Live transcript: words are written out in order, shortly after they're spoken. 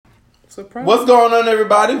Surprise. What's going on,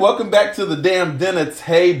 everybody? Welcome back to the damn dinner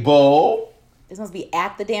table. It's supposed to be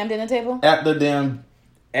at the damn dinner table?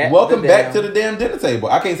 Welcome back to the damn dinner table.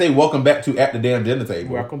 I can't say welcome back to at the damn dinner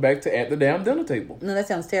table. Welcome back to at the damn dinner table. No, that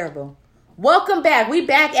sounds terrible. Welcome back. We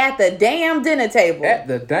back at the damn dinner table. At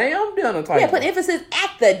the damn dinner table. Yeah, put emphasis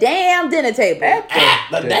at the damn dinner table. At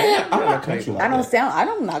the damn. I'm not country. I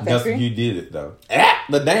don't not That's country. you did it though. At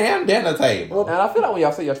the damn dinner table. And I feel like when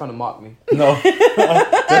y'all say y'all trying to mock me. No,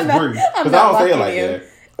 that's rude. Because I don't say it like that.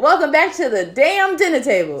 Welcome back to the damn dinner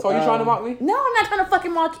table. So you trying to mock me? No, I'm not trying to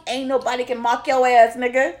fucking mock. Ain't nobody can mock your ass,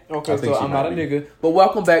 nigga. Okay, so I'm not a nigga. But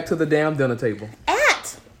welcome back to the damn dinner table.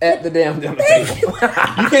 At the damn dinner table.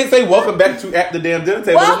 You can't say welcome back to at the damn dinner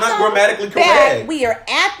table. It's not grammatically correct. We are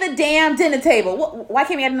at the damn dinner table. Why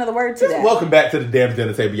can't we add another word to that? Welcome back to the damn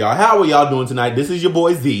dinner table, y'all. How are y'all doing tonight? This is your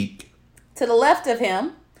boy Zeke. To the left of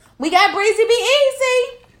him, we got Breezy Be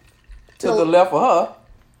Easy. To the left of her,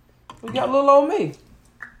 we got little old me.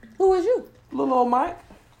 Who is you? Little old Mike.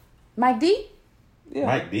 Mike D? Yeah.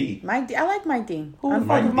 Mike D. Mike D. I like Mike D. Who the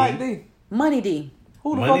fuck is Mike D? Money D.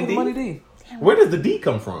 Who the fuck is Money D? Where does the D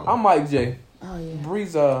come from? I'm Mike J. Oh, yeah.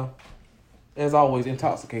 Breeze, as always,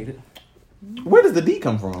 intoxicated. Where does the D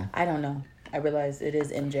come from? I don't know. I realize it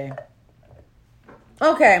is MJ.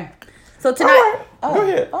 Okay. So tonight... Go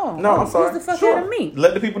ahead. I'm sorry. Who's the fuck out of me?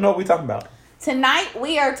 Let the people know what we're talking about. Tonight,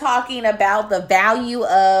 we are talking about the value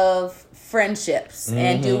of friendships. Mm-hmm.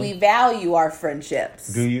 And do we value our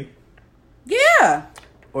friendships? Do you? Yeah.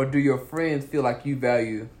 Or do your friends feel like you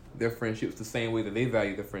value their friendships the same way that they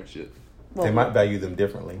value their friendship? Well, they might value them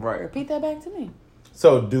differently. Right. Repeat that back to me.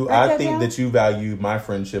 So, do I think that you value my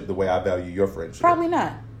friendship the way I value your friendship? Probably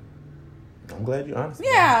not. I'm glad you're honest.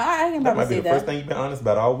 Yeah, I can that probably might be see the first thing you've been honest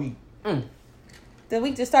about all week. The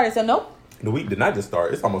week just started, so nope. The week did not just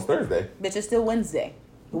start. It's almost Thursday. Bitch, it's still Wednesday.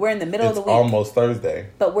 We're in the middle of the week. It's almost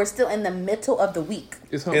Thursday. But we're still in the middle of the week.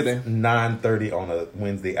 It's hump day. 9:30 on a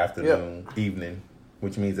Wednesday afternoon, evening,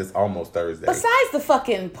 which means it's almost Thursday. Besides the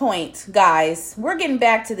fucking point, guys, we're getting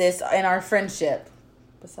back to this in our friendship.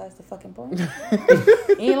 Besides the fucking point?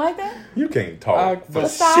 You ain't like that? You can't talk for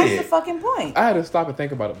besides shit. The fucking point. I had to stop and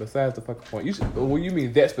think about it. Besides the fucking point. You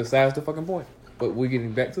mean that's besides the fucking point? But we're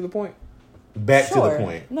getting back to the point? Back to the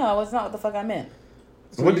point. No, it's not what the fuck I meant.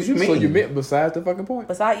 So what did you mean? So you meant besides the fucking point?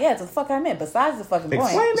 It's the fuck I meant. Besides the fucking point.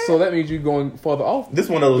 Explain that. So that means you're going further off. This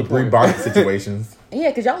one of those Brie Barton situations. Yeah,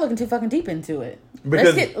 because y'all looking too fucking deep into it.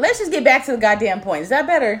 Because let's just get back to the goddamn point. Is that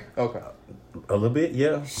better? Okay. A little bit,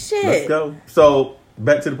 yeah. Shit. Let's go. So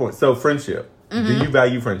back to the point. So friendship. Mm-hmm. Do you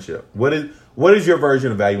value friendship? What is your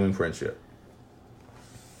version of valuing friendship?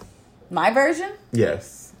 My version?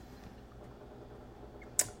 Yes.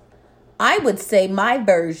 I would say my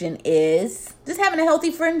version is just having a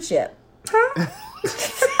healthy friendship.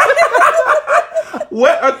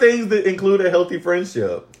 What are things that include a healthy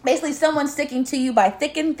friendship? Basically, someone sticking to you by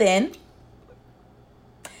thick and thin.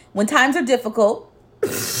 When times are difficult.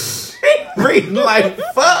 Reading like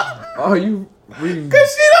fuck. Oh, you reading?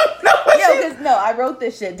 Because she don't know what No, I wrote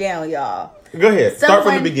this shit down, y'all. Go ahead. Start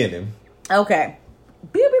from the beginning. Okay.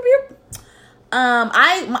 Beep, beep, beep.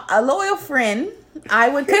 A loyal friend I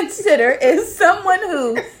would consider is someone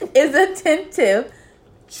who is attentive,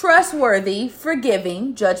 trustworthy,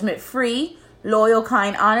 forgiving, judgment-free, loyal,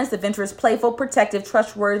 kind, honest, adventurous, playful, protective,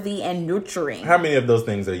 trustworthy, and nurturing. How many of those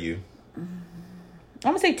things are you? I'm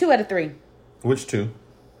going to say 2 out of 3. Which 2?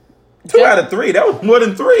 2 out of 3. That was more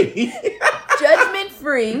than 3.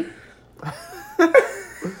 Judgment-free.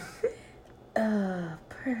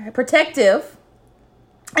 Protective.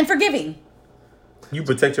 And forgiving. You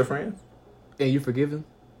protect your friends? And you forgiven?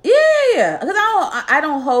 Yeah. Because I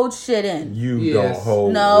don't hold shit in. You don't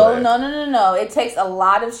hold No. It takes a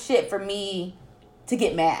lot of shit for me to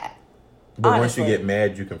get mad. But honestly, once you get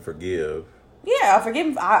mad, you can forgive. Yeah, I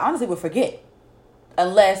forgive. I honestly would forget.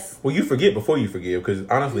 Unless... Well, you forget before you forgive. Because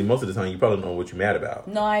honestly, most of the time, you probably don't know what you're mad about.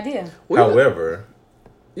 No idea. However...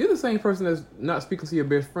 You're the same person that's not speaking to your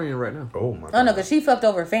best friend right now. Oh, my God. Oh, no, because she fucked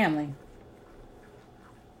over her family.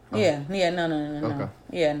 Oh. Yeah, no. Okay.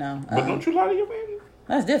 Yeah, no. But don't you lie to your family?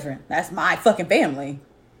 That's different. That's my fucking family.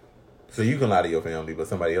 So you can lie to your family, but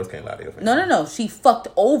somebody else can't lie to your family? No. She fucked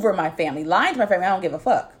over my family. Lying to my family, I don't give a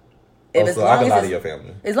fuck. So I can lie to your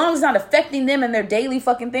family? As long as it's not affecting them and their daily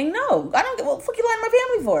fucking thing, no. I don't give what the fuck you lying to my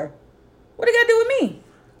family for? What do you got to do with me?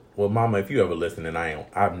 Well, Mama, if you ever listen, and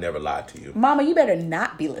I've never lied to you. Mama, you better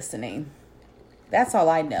not be listening. That's all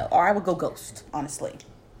I know. Or I would go ghost, honestly.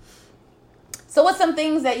 So what's some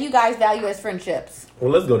things that you guys value as friendships?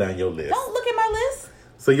 Well, let's go down your list. Don't look at my list.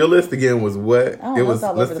 So your list again was what? Oh, it was.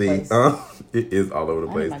 all Let's over the see. place. It is all over the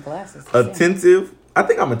I place. need my glasses. Attentive. I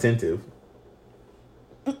think I'm attentive.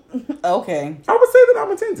 Okay. I would say that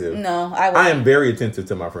I'm attentive. No, I I am very attentive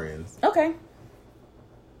to my friends. Okay.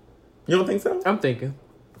 You don't think so? I'm thinking.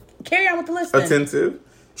 Carry on with the list then. Attentive,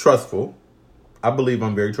 trustful. I believe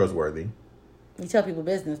I'm very trustworthy. You tell people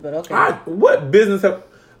business, but okay. What business have...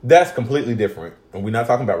 That's completely different. And we're not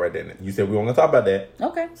talking about right then. You said we weren't going to talk about that.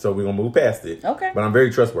 Okay. So we're going to move past it. Okay. But I'm very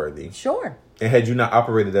trustworthy. Sure. And had you not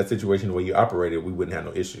operated that situation the way you operated, we wouldn't have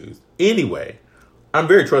no issues. Anyway, I'm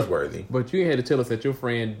very trustworthy. But you had to tell us that your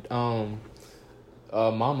friend, mama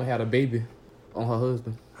had a baby on her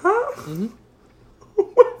husband. Huh? Mm-hmm.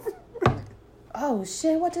 Oh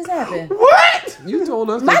shit! What just happened? What? You told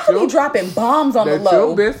us Michael be dropping bombs on the that low.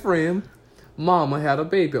 your best friend, mama had a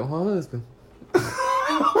baby on her husband.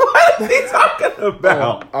 What is he talking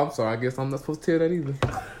about? Oh, I'm sorry. I guess I'm not supposed to tell that either.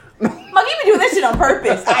 Mug, you be doing that shit on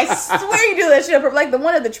purpose. I swear you do that shit on purpose. Like the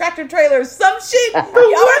one of the tractor trailer or some shit. Y'all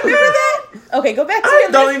remember that? Okay, go back to I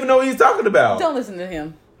him. don't even know what he's talking about. Don't listen to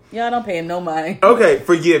him. Y'all don't pay him no mind. Okay,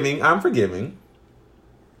 forgiving. I'm forgiving.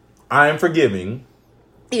 I am forgiving.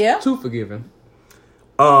 Yeah. Too forgiving.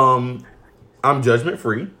 I'm judgment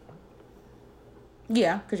free.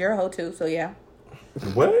 Yeah, because you're a hoe too, so yeah.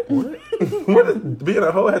 What? What does being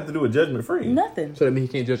a hoe have to do with judgment free? Nothing. So that means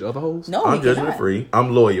he can't judge other hoes? No, I'm he judgment cannot. free.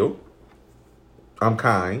 I'm loyal. I'm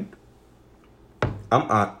kind.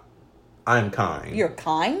 I'm kind. You're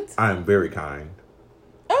kind? I am very kind.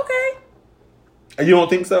 Okay. You don't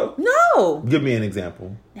think so? No. Give me an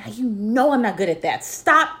example. Now you know I'm not good at that.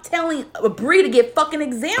 Stop telling Bree to get fucking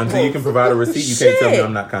examples. Until you can provide a receipt, you can't tell me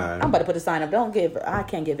I'm not kind. I'm about to put a sign up. I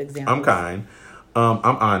can't give examples. I'm kind.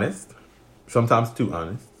 I'm honest. Sometimes too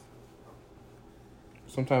honest.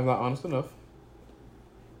 Sometimes not honest enough.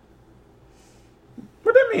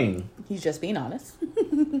 What that mean? He's just being honest.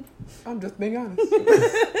 I'm just being honest.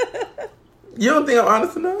 You don't think I'm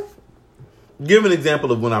honest enough? Give an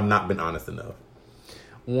example of when I've not been honest enough.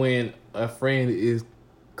 When a friend is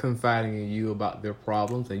confiding in you about their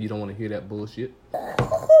problems and you don't want to hear that bullshit.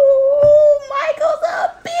 Oh, Michael's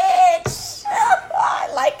a bitch.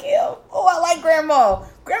 I like him. Oh, I like Grandma.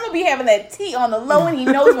 Grandma be having that tea on the low and he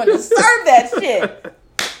knows when to serve that shit.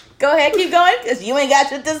 Go ahead, keep going, because you ain't got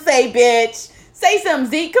shit to say, bitch. Say something,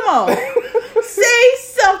 Zeke. Come on. Say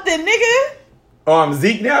something, nigga. Oh, I'm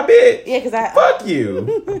Zeke now, bitch? Yeah, because Fuck you.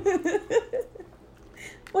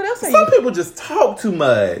 What else are Some you? people just talk too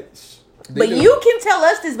much. But you can tell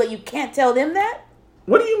us this, but you can't tell them that?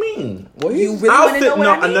 What do you mean? Well, You really want to know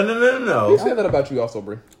what I mean? No. He said that about you also,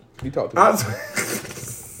 Brie. You talk too much.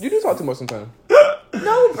 You do talk too much sometimes.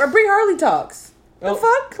 No, Bree Hurley talks. The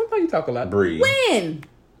fuck? Sometimes you talk a lot. Bree. When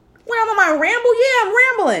I'm on my ramble, yeah, I'm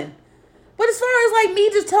rambling. But as far as like me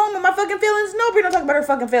just telling them my fucking feelings, no, Bree don't talk about her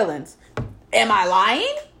fucking feelings. Am I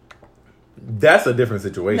lying? That's a different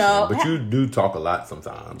situation. No. But you do talk a lot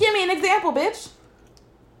sometimes. Give me an example, bitch.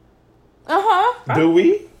 Uh-huh. Do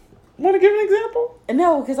we? Want to give an example?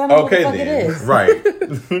 No, because I know Okay, what the fuck then. it is.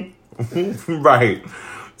 Right. Right.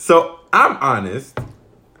 So I'm honest.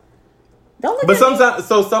 Don't look But at me. sometimes,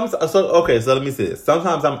 so let me say this.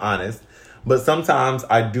 Sometimes I'm honest, but sometimes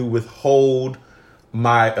I do withhold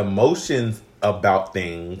my emotions about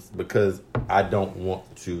things because I don't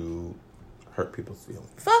want to hurt people's feelings.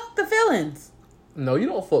 Fuck the feelings. No, you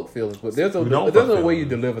don't fuck feelings, but there's You don't a way fuck you feelings.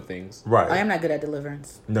 deliver things. Right. I am not good at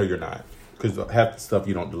deliverance. No, you're not. Because half the stuff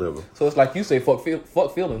you don't deliver. So it's like you say fuck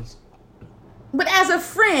feelings. But as a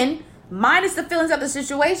friend, minus the feelings of the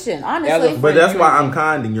situation, As a honestly. friend, But that's you why ain't- I'm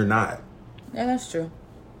kind and you're not. Yeah, that's true.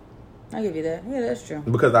 I'll give you that. Yeah, that's true.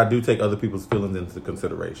 Because I do take other people's feelings into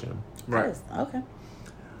consideration. Right. Okay.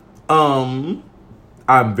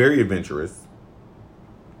 I'm very adventurous.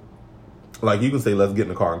 Like, you can say, let's get in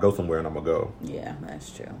the car and go somewhere, and I'm going to go. Yeah, that's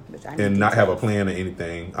true. But I And need not have a details. plan or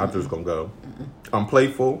anything. I'm just going to go. I'm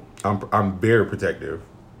playful. I'm very protective.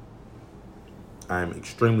 I'm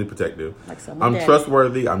extremely protective. Like someone I'm dead.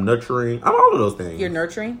 trustworthy. I'm nurturing. I'm all of those things. You're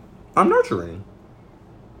nurturing? I'm nurturing.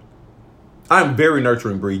 I'm very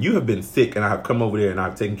nurturing, Bree. You have been sick, and I have come over there, and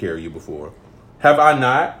I've taken care of you before. Have I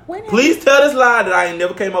not? When have Please tell this lie that I ain't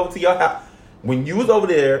never came over to your house. When you was over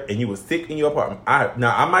there and you was sick in your apartment,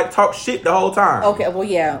 I might talk shit the whole time. Okay, well,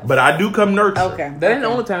 yeah. But I do come nurture. Okay. That ain't the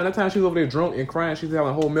only time. That time she was over there drunk and crying. She's having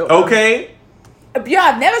a whole meltdown. Okay. Yeah,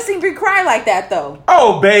 I've never seen Bree cry like that, though.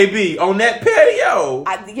 Oh, baby, on that patio.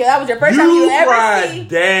 Yeah, that was your first time you ever cried seen.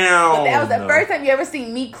 down. But that was the first time you ever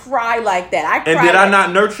seen me cry like that. I cried. And did I like-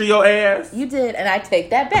 not nurture your ass? You did, and I take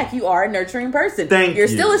that back. You are a nurturing person. Thank You're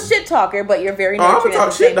you. still a shit talker, but you're very Oh, I'm nurturing. gonna at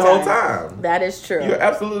talk the shit same the whole time. That is true. You're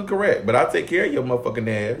absolutely correct, but I take care of your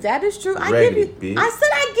motherfucking ass. That is true. I give Raggedy you. bitch. I said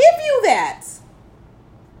I give you that.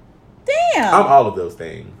 Damn. I'm all of those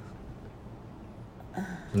things.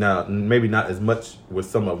 Now, maybe not as much with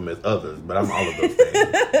some of them as others, but I'm all of those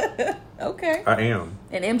things. Okay. I am.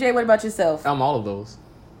 And MJ, what about yourself? I'm all of those.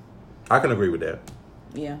 I can agree with that.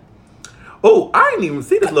 Yeah. Oh, I didn't even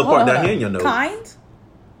see this little part Hold down on. here in your notes. Kind?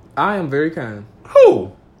 I am very kind.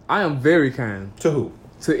 Who? I am very kind To who?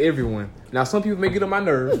 to everyone. Now, some people may get on my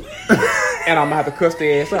nerves, and I'm gonna have to cuss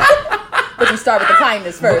their ass out. But you start with the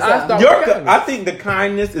kindness first. I huh? start- I think the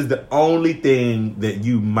kindness is the only thing that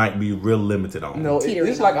you might be real limited on. No, Teetering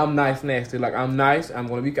it's like on. I'm nice, nasty. Like I'm nice. I'm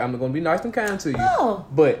gonna be nice and kind to you. No.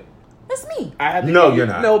 But That's me. I have to. No, give you're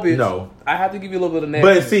you, not. No, bitch. No. I have to give you a little bit of nasty.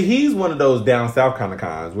 But see, he's one of those down south kind of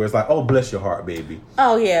kinds where it's like, oh, bless your heart, baby.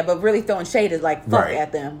 Oh, yeah, but really throwing shade is like fuck Right.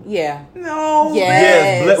 at them. Yeah. No.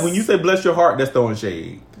 Yes. When you say bless your heart, that's throwing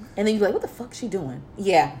shade. And then you're like, what the fuck she doing?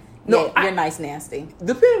 Yeah. No, Yeah, you're nice, nasty.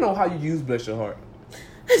 depending on how you use bless your heart.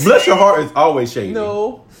 Bless your heart is always shady.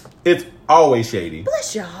 No, It's always shady.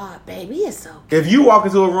 Bless your heart, baby. It's so. If you walk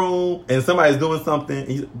into a room and somebody's doing something,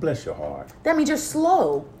 and you bless your heart. That means you're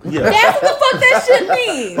slow. Yeah. That's what the fuck that shit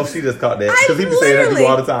means. Oh, she just caught that. I Because he be saying that to you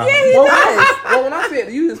all the time. Yeah, he well, does. well, when I say it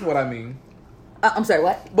to you, this is what I mean. I'm sorry,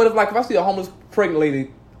 what? But if I see a homeless pregnant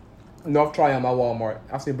lady, North Tryon, my Walmart,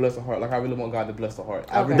 I say bless her heart. Like I really want God to bless her heart.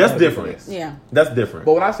 I Okay. really That's want to be different. blessed. Yeah. That's different.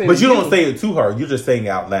 But when I say But to you don't you- say it to her. You're just saying it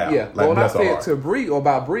out loud. Yeah, Like, but when I bless her say it heart. to Bree or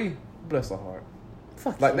about Bree, bless her heart.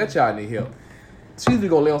 Fuck Like you. that child need help. She's just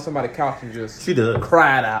gonna lay on somebody's couch and just She does.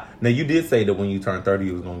 cry it out. Now, you did say that when you turn 30,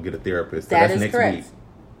 you was going to get a therapist. So That that's is next correct. week.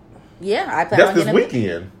 Yeah, I plan That's on this getting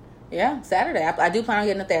weekend. Yeah, Saturday. I do plan on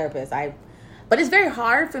getting a therapist. But it's very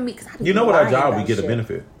hard for me because You know, with our job, we get a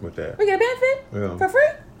benefit with that. We get a benefit Yeah. for free.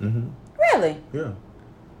 Mm-hmm. Really? Yeah,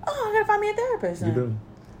 Oh, I gotta find me a therapist. you then. do.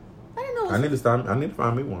 I didn't know. I need to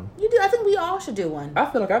find me one. You do. I think we all should do one. I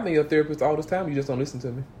feel like I've been your therapist all this time. You just don't listen to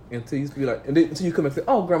me until you be like, and then, until you come and say,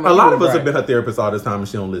 "Oh, grandma." A you lot were of us right." have been her therapist all this time and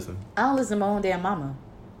she don't listen. I don't listen to my own damn mama.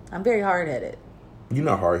 I'm very hard headed. You're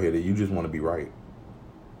not hard-headed. You just want to be right.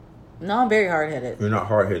 No, I'm very hard headed. You're not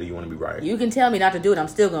hard-headed. You want to be right. You can tell me not to do it. I'm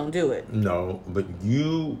still gonna do it. No, but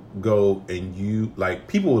you go and you, like,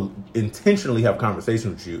 people will intentionally have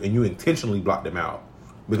conversations with you and you intentionally block them out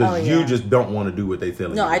because Oh, you yeah. just don't want to do what they tell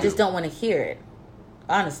you No, to I just do. don't want to hear it.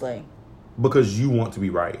 Honestly. Because you want to be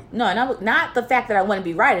right. No, and not the fact that I want to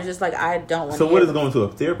be right. It's just like I don't want to So hear what is it. going to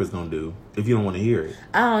a therapist going to do if you don't want to hear it?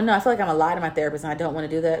 I don't know. I feel like I'm a lie to my therapist and I don't want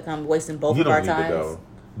to do that. I'm wasting both You of our don't need times. to go.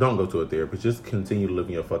 Don't go to a therapist. Just continue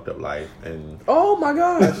living your fucked up life and Oh my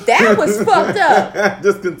gosh. That was fucked up.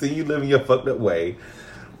 just continue living your fucked up way.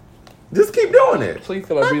 Just keep doing it. So you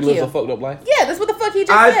feel like Fuck Bree lives you. a fucked up life? Yeah, that's what the fuck he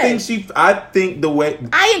just I said. think the way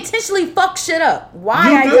I intentionally fuck shit up. Why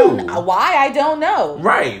You I do. don't know.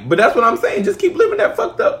 right, but that's what I'm saying. Just keep living that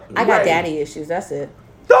fucked up. I got way. daddy issues. That's it.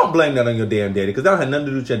 Don't blame that on your damn daddy because that don't have nothing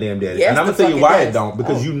to do with your damn daddy. Yes, and I'm the gonna tell you fuck it why it does. don't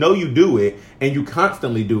because Oh. you know you do it and you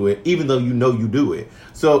constantly do it even though you know you do it.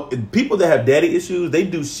 So people that have daddy issues, they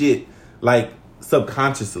do shit like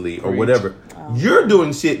subconsciously or Preach. whatever. Oh. You're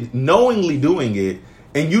doing shit knowingly doing it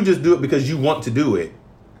and you just do it because you want to do it.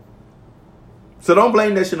 So don't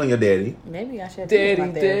blame that shit on your daddy. Maybe I should do Daddy, my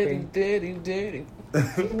daddy, therapy. daddy, daddy.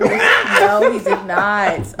 No, he did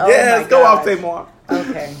not. Oh yes, my go off, gosh. Tamar.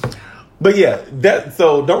 Okay. But yeah,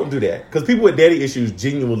 so don't do that because people with daddy issues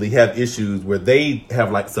genuinely have issues where they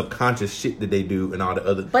have like subconscious shit that they do and all the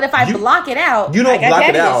other. But if I block it out, you I don't got block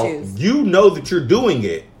it daddy out. issues. You know that you're doing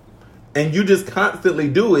it, and you just constantly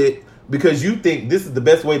do it because you think this is the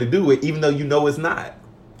best way to do it, even though you know it's not.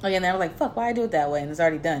 Oh yeah, and then I was like, fuck, why I do it that way? And it's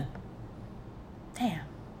already done. Damn.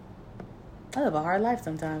 I live a hard life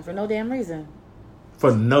sometimes for no damn reason.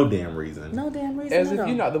 For no damn reason. No damn reason. As at if all.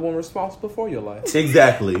 you're not the one responsible for your life.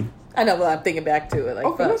 Exactly. I know, but I'm thinking back to it. Like,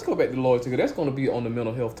 Okay, fuck. let's go back to loyalty because that's going to be on the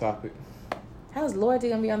mental health topic. How is loyalty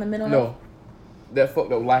gonna be on the mental health? No, that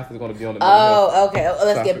fucked up life is going to be on the mental health. Oh, okay.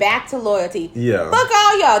 Let's Topic. get back to loyalty. Yeah. Fuck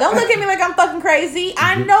all y'all. Don't look at me like I'm fucking crazy.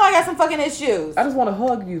 I know I got some fucking issues. I just want to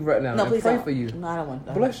hug you right now No, and please pray don't. for you. No, I don't want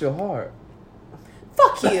that. Bless your heart.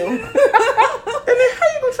 Fuck you. And then how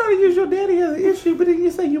you gonna try to use your daddy as an issue, but then you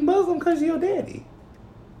say you Muslim because you're your daddy?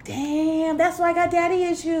 Damn, that's why I got daddy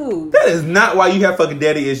issues. That is not why you have fucking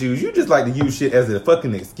daddy issues. You just like to use shit as a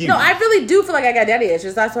fucking excuse. No, I really do feel like I got daddy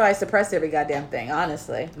issues. That's why I suppress every goddamn thing,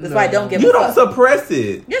 honestly. That's why I don't give You a don't fuck. suppress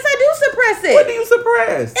it. Yes, I do suppress it. What do you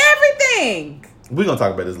suppress? Everything. We're gonna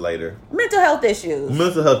talk about this later. Mental health issues.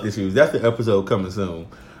 Mental health issues. That's the episode coming soon.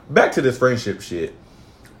 Back to this friendship shit.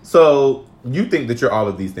 So you think that you're all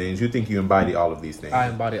of these things. You think you embody all of these things. I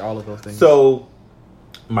embody all of those things. So,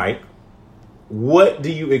 Mike, what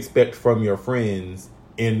do you expect from your friends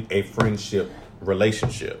in a friendship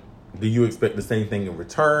relationship? Do you expect the same thing in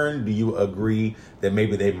return? Do you agree that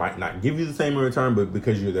maybe they might not give you the same in return, but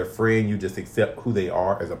because you're their friend, you just accept who they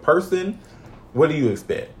are as a person? What do you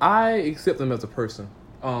expect? I accept them as a person,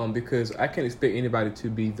 because I can't expect anybody to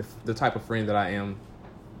be the type of friend that I am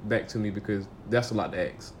back to me, because that's a lot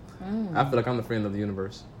to ask. I feel like I'm the friend of the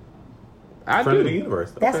universe. Friend of the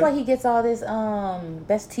universe. That's why he gets all this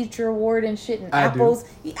best teacher award and shit and apples.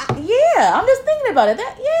 Yeah, I'm just thinking about it.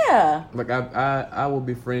 Like I will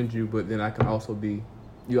befriend you, but then I can also be.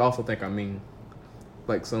 You also think I'm mean.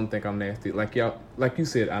 Like some think I'm nasty. Like y'all, like you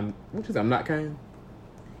said, I'm not kind.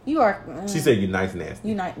 You are. She said you're nice nasty.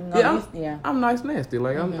 You nice. No, I'm nice nasty.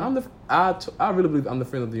 Like I really believe I'm the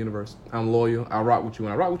friend of the universe. I'm loyal. I rock with you.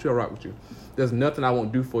 When I rock with you, I rock with you. There's nothing I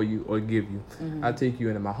won't do for you or give you. I take you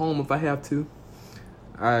into my home if I have to.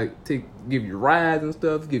 Give you rides and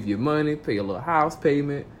stuff, give you money, pay a little house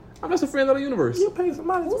payment. I'm just a friend of the universe. You pay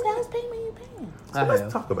somebody. Whose house payment you paying? So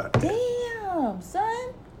let's talk about that. Damn,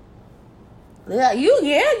 son. Yeah,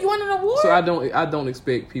 you won an award. So I don't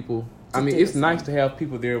expect people. I mean, it's nice to have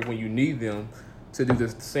people there when you need them to do the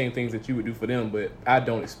same things that you would do for them, but I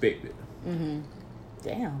don't expect it.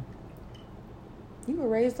 Damn. You were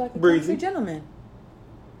raised like a Breezy. country gentleman.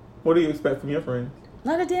 What do you expect from your friends?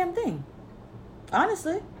 Not a damn thing.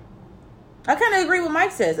 Honestly. I kind of agree with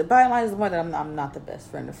Mike says. The bottom line is the one that I'm not the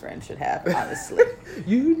best friend a friend should have, honestly.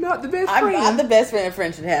 You're not the best friend. I'm not the best friend a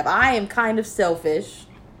friend should have. I am kind of selfish.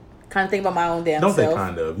 Kind of think about my own damn self. Don't say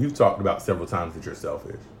kind of. You've talked about several times that you're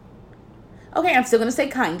selfish. Okay, I'm still going to say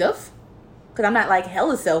kind of. Because I'm not like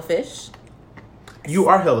hella selfish. You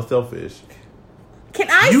are hella selfish. Can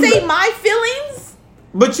I say my feelings?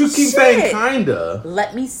 But you keep saying kinda.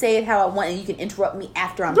 Let me say it how I want, and you can interrupt me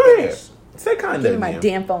after I'm Go finished. ahead. Say kinda Give me again. my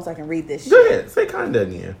damn phone so I can read this shit. Go ahead. Say kinda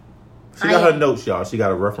again. She got her notes, y'all. She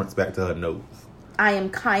got a reference back to her notes. I am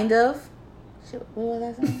kind of... Shit, what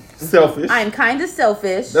was I saying? Selfish. I am kind of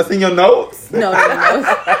selfish. That's in your notes? No.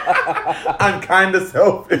 I'm kind of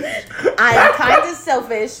selfish. I am kind of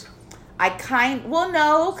selfish. Well,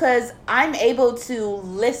 no, because I'm able to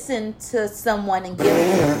listen to someone and give.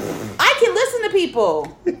 I can listen to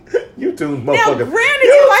people. You tune Now, motherfuckers. granted,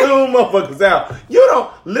 You tune motherfuckers out. You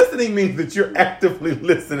don't. Listening means that you're actively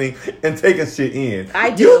listening and taking shit in.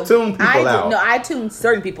 I do. You tune people out. No, I tune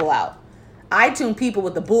certain people out. I tune people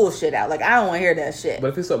with the bullshit out. Like, I don't want to hear that shit. But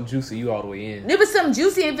if it's something juicy, you all the way in. If it's something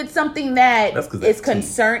juicy, if it's something that is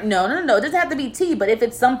concerned, no. It doesn't have to be tea. But if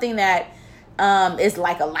it's something that is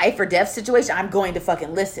like a life or death situation, I'm going to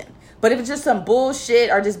fucking listen. But if it's just some bullshit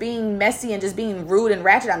or just being messy and just being rude and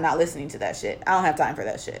ratchet, I'm not listening to that shit. I don't have time for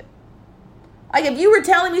that shit. Like, if you were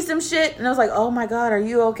telling me some shit and I was like, oh my God, are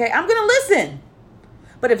you okay? I'm going to listen.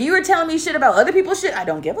 But if you were telling me shit about other people's shit, I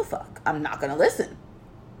don't give a fuck. I'm not going to listen.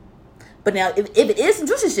 But now, if it is some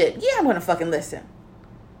juicy shit, yeah, I'm going to fucking listen.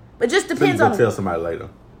 But it just depends so you on... tell somebody later.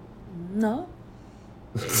 No.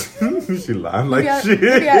 She lying like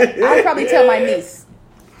shit. I'll probably tell my niece.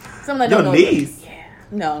 Someone that Your don't know. niece? Yeah.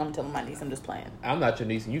 No, I'm telling my niece. I'm just playing. I'm not your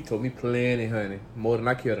niece, and you told me plenty, honey. More than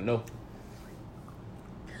I care to know.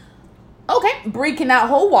 Okay, Bree cannot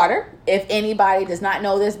hold water. If anybody does not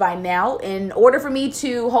know this by now, in order for me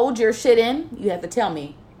to hold your shit in, you have to tell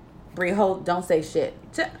me, Bree, don't say shit.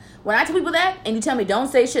 When I tell people that, and you tell me don't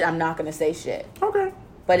say shit, I'm not going to say shit. Okay.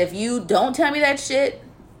 But if you don't tell me that shit,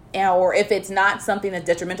 or if it's not something that's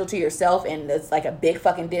detrimental to yourself and it's like a big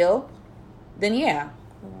fucking deal, then yeah.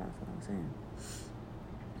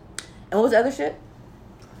 And what was the other shit?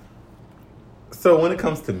 So when it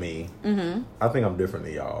comes to me, I think I'm different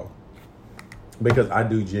than y'all. Because I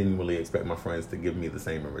do genuinely expect my friends to give me the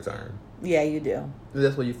same in return. Yeah, you do.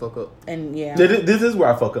 That's where you fuck up. And yeah. This is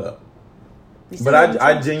where I fuck up. But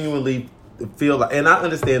I genuinely feel like, and I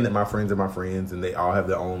understand that my friends are my friends and they all have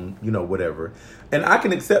their own, whatever. And I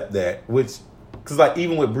can accept that, because like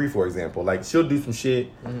even with Bree, for example, like she'll do some shit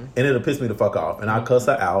and it'll piss me the fuck off. And I'll cuss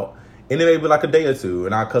her out. And it may be like a day or two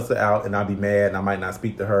and I'll cuss her out and I'll be mad and I might not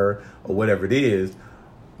speak to her or whatever it is.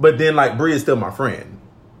 But then like Bree is still my friend.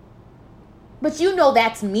 But you know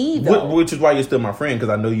that's me, though. Which is why you're still my friend,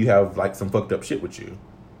 because I know you have like some fucked up shit with you.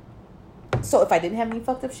 So if I didn't have any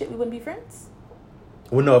fucked up shit, we wouldn't be friends?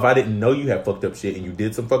 Well, no, if I didn't know you had fucked up shit and you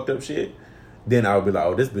did some fucked up shit, then I would be like,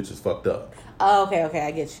 oh, this bitch is fucked up. Oh, okay,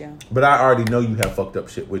 I get you. But I already know you have fucked up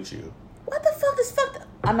shit with you. What the fuck is fucked up?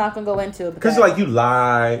 I'm not going to go into it. Because like you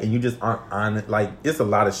lie and you just aren't honest. Like it's a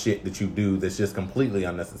lot of shit that you do that's just completely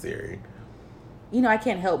unnecessary. I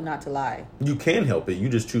can't help not to lie. You can help it. You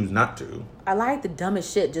just choose not to. I lie at the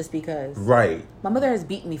dumbest shit just because. Right. My mother has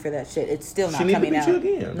beaten me for that shit. It's still not coming out. She need to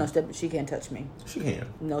beat you again. No, she can't touch me. She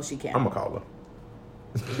can. No, she can't. I'm going to call her.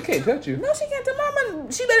 She can't touch you. No, she can't.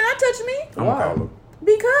 Mama, she better not touch me. I'm going to call her.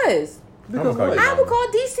 Because what? I would call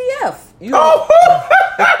DCF. Bitch,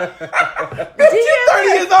 you 30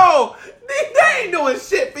 years old. They ain't doing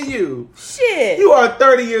shit for you. Shit. You are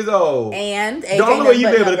 30 years old. And the only way you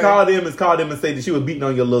be able to call them is call them and say that she was beating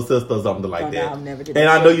on your little sister or something like that. No, I'll never do that. And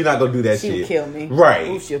I know you're not gonna do that shit. She would kill me. Right.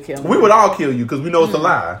 Ooh, she'll kill me. We would all kill you because we know it's a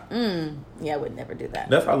lie. Yeah, I would never do that.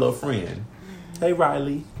 That's our little friend. Hey,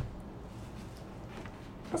 Riley.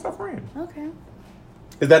 That's our friend. Okay.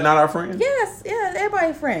 Is that not our friend? Yes, yeah,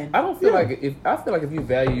 everybody's friend. I don't feel like if you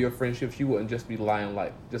value your friendships, you wouldn't just be lying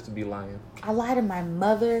just to be lying. I lied to my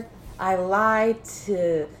mother. I lied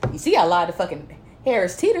to... You see, I lied to fucking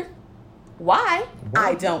Harris Teeter. Why? What?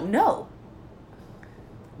 I don't know.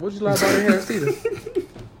 What'd you lie about in Harris Teeter?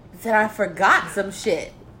 That I forgot some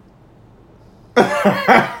shit.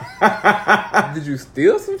 Did you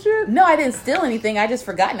steal some shit? No, I didn't steal anything. I just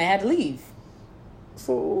forgot and I had to leave.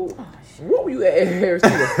 So, what were you at Harris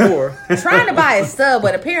Teeter for? Trying to buy a sub,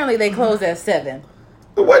 but apparently they closed at 7.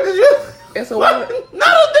 What did you... And so None of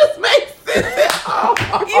this makes sense at all.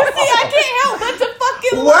 You see, I can't help but to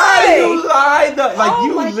fucking lie. Why you lie?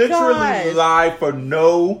 You my literally gosh. lie for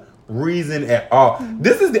no reason at all.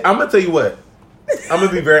 This is I'm gonna tell you what. I'm gonna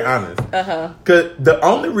be very honest. Because the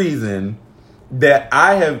only reason that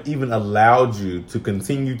I have even allowed you to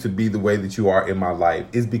continue to be the way that you are in my life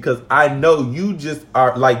is because I know you just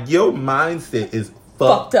are your mindset is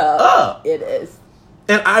fucked up. It is.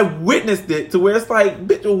 And I witnessed it to where it's like,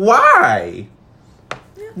 bitch, why?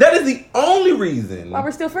 Yeah. That is the only reason. Why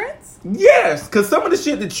we're still friends? Yes, because some of the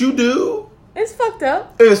shit that you do It's fucked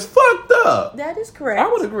up. is fucked up. That is correct. I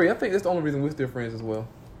would agree. I think that's the only reason we're still friends as well.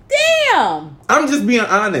 Damn. I'm just being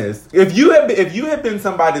honest. If you had been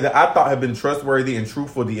somebody that I thought had been trustworthy and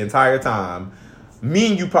truthful the entire time, me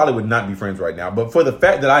and you probably would not be friends right now. But for the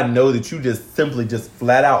fact that I know that you just simply just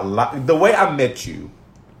flat out the way I met you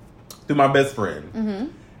through my best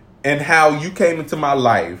friend and how you came into my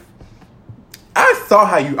life, I saw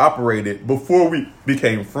how you operated before we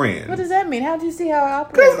became friends. What does that mean? How did you see how I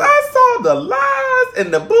operate? Because I saw the lies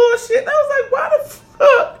and the bullshit. I was like, why the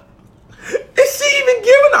fuck is she even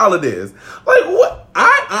giving all of this? Like, what?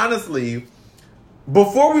 I honestly,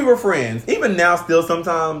 before we were friends, even now still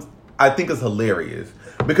sometimes, I think it's hilarious.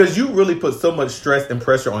 Because you really put so much stress and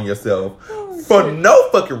pressure on yourself for no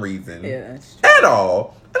fucking reason at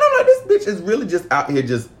all. And I'm like, this bitch is really just out here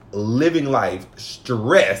just living life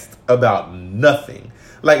stressed about nothing.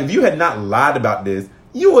 Like, if you had not lied about this,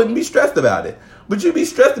 you wouldn't be stressed about it. But you'd be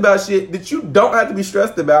stressed about shit that you don't have to be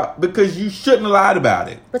stressed about because you shouldn't have lied about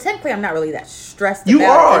it. But technically, I'm not really that stressed you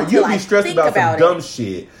about it. You'd be stressed about some dumb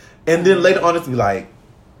shit. And then later on, it's be like,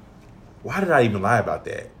 why did I even lie about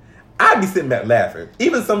that? I'd be sitting back laughing.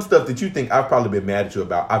 Even some stuff that you think I've probably been mad at you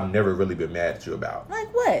about, I've never really been mad at you about.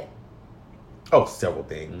 Like what? Oh, several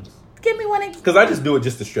things. Give me one. Because I just do it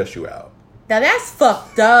just to stress you out. Now that's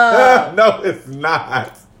fucked up. No, it's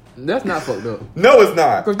not. That's not fucked up. No, it's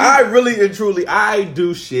not. I really and truly, I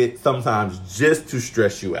do shit sometimes just to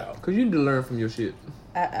stress you out. Because you need to learn from your shit.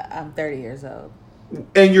 I'm 30 years old.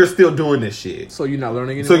 And you're still doing this shit. So you're not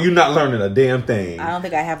learning anymore? So you're not learning a damn thing. I don't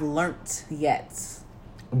think I have learnt yet.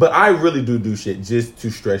 But I really do shit just to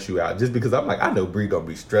stress you out. Just because I'm like, I know Bree gonna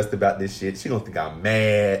be stressed about this shit. She gonna think I'm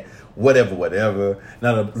mad. Whatever.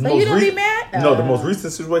 Now, so you don't be mad? No, the most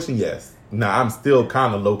recent situation, yes. Now, I'm still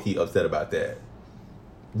kind of low-key upset about that.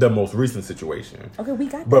 The most recent situation. Okay, we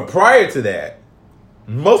got that. But prior to that,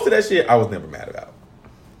 most of that shit I was never mad about.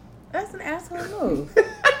 That's an asshole move.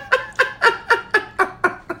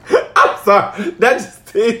 I'm sorry. That just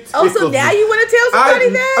Oh, so now you want to tell somebody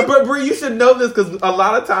that? But Bree, you should know this because a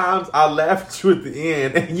lot of times I laugh at you at the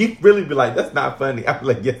end and you really be like, that's not funny. I'm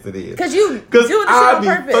like, yes it is. Because you Because doing the I shit be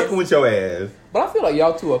on purpose. fucking with your ass. But I feel like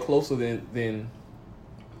y'all two are closer than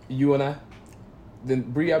you and I. Then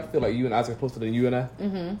Bree, I feel like you and Isaac are closer than you and I.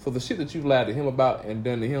 Mm-hmm. So the shit that you've lied to him about and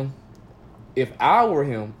done to him, if I were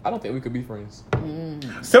him, I don't think we could be friends.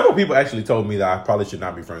 Mm. Several people actually told me that I probably should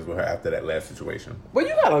not be friends with her after that last situation. But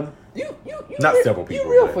you gotta, you Not several people,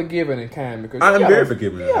 You're real but- forgiving and kind because I'm you very have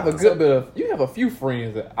forgiving. You have a good bit of, you have a few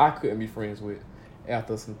friends that I couldn't be friends with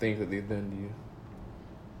after some things that they've done to you.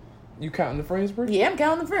 You counting the friends, Bree? Yeah, I'm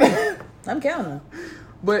counting the friends. I'm counting them.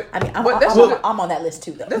 But I mean, that's I'm on that list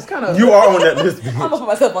too, though. that's kind of You are on that list, I'm bitch. gonna put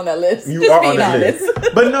myself on that list. You Just are being on that honest.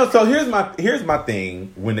 list. But no, so here's my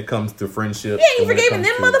thing when it comes to friendship. Yeah, you forgave them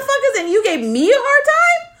motherfuckers and you gave me a hard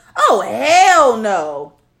time? Oh, hell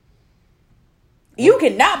no. You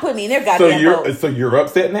cannot put me in their goddamn boat. So you're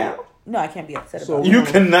upset now? No, I can't be upset So about it. You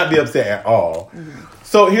cannot be upset at all. Mm-hmm.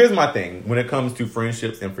 So here's my thing when it comes to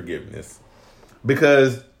friendships and forgiveness.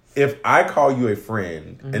 Because if I call you a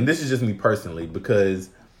friend, and this is just me personally, because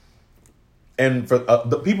And for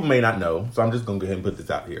the people may not know, so I'm just going to go ahead and put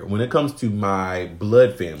this out here. When it comes to my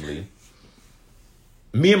blood family,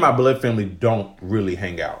 me and my blood family don't really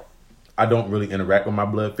hang out. I don't really interact with my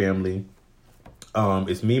blood family.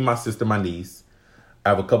 It's me, my sister, my niece. I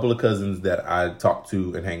have a couple of cousins that I talk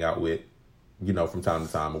to and hang out with, you know, from time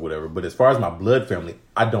to time or whatever. But as far as my blood family,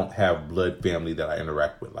 I don't have blood family that I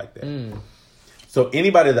interact with like that. So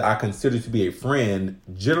anybody that I consider to be a friend,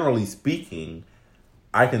 generally speaking,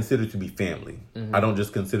 I consider to be family. I don't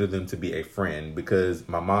just consider them to be a friend because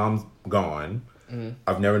my mom's gone.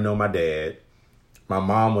 I've never known my dad. My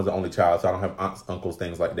mom was the only child, so I don't have aunts, uncles,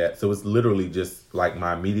 things like that. So it's literally just like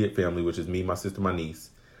my immediate family, which is me, my sister, my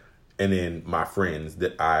niece, and then my friends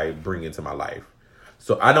that I bring into my life.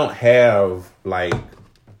 So I don't have like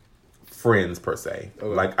friends per se. Okay.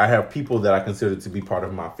 Like I have people that I consider to be part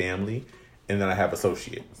of my family, and then I have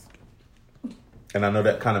associates. And I know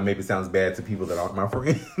that kind of maybe sounds bad to people that aren't my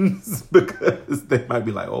friends because they might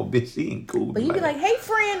be like, "Oh, bitch, she ain't cool." But you be like, "Hey,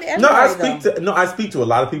 friend." No, I speak to a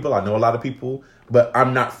lot of people. I know a lot of people, but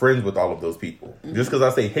I'm not friends with all of those people. Just because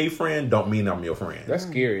I say, "Hey, friend," don't mean I'm your friend. That's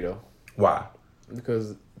scary though. Why?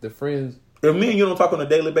 Because the friends. If me and you don't talk on a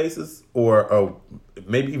daily basis, or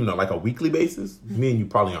maybe even like a weekly basis, me and you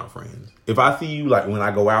probably aren't friends. If I see you like when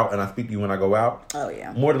I go out and I speak to you when I go out, oh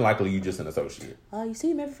yeah, more than likely you just an associate. Oh, you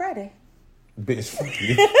see him every Friday. Bitch.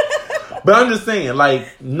 But I'm just saying, like,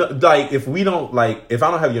 no, like if we don't, like, if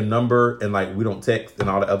I don't have your number and like we don't text and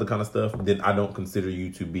all the other kind of stuff, then I don't consider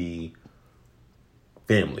you to be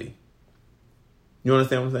family. You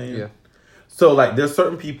understand what I'm saying? Yeah. So like, there's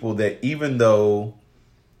certain people that even though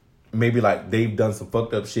maybe like they've done some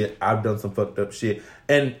fucked up shit, I've done some fucked up shit,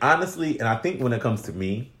 and honestly, and I think when it comes to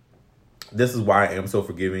me, this is why I am so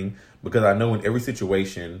forgiving, because I know in every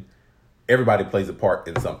situation, everybody plays a part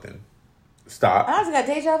in something. Stop. I just got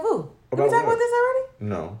deja vu. Did we talk about this already?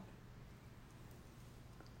 No.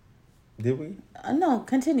 Did we? No,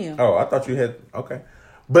 continue. Oh, I thought you had. Okay.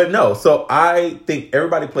 But no, so I think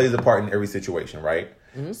everybody plays a part in every situation, right?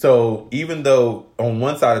 Mm-hmm. So even though on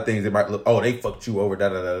one side of things, it might look, oh, they fucked you over,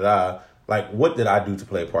 da-da-da-da. Like, what did I do to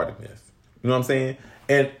play a part in this? You know what I'm saying?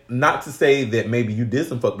 And not to say that maybe you did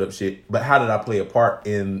some fucked up shit, but how did I play a part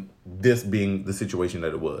in this being the situation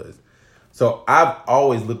that it was? So I've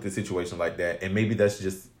always looked at situations like that, and maybe that's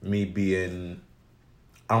just me being,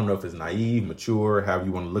 I don't know if it's naive, mature, however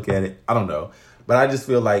you want to look at it. I don't know. But I just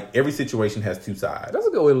feel like every situation has two sides. That's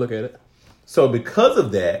a good way to look at it. So because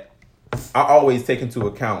of that, I always take into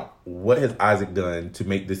account what has Isaac done to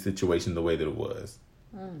make this situation the way that it was.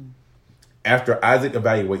 After Isaac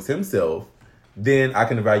evaluates himself, then I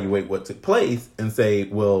can evaluate what took place and say,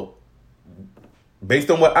 well, based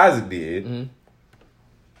on what Isaac did,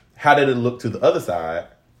 how did it look to the other side?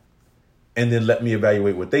 And then let me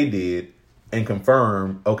evaluate what they did and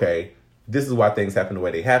confirm, okay, this is why things happen the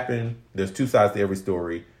way they happen. There's two sides to every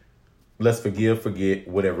story. Let's forgive, forget,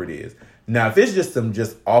 whatever it is. Now, if it's just some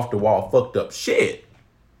just off-the-wall fucked up shit,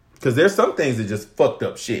 because there's some things that just fucked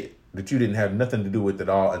up shit that you didn't have nothing to do with at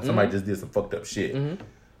all, and somebody just did some fucked up shit.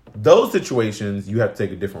 Those situations, you have to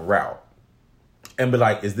take a different route. And be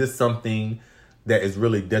like, is this something that is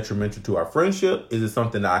really detrimental to our friendship? Is it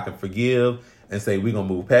something that I can forgive and say, we're going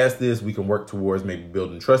to move past this. We can work towards maybe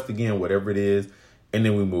building trust again, whatever it is. And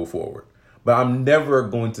then we move forward. But I'm never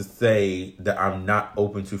going to say that I'm not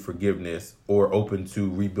open to forgiveness or open to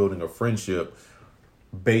rebuilding a friendship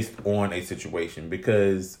based on a situation,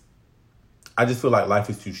 because I just feel like life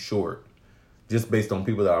is too short, just based on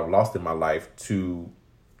people that I've lost in my life, to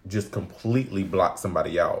just completely block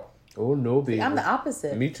somebody out. Oh no, baby. I'm the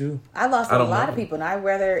opposite. Me too. I lost a lot of people, and I'd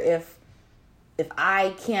rather if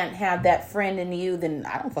I can't have that friend in you, then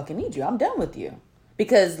I don't fucking need you. I'm done with you.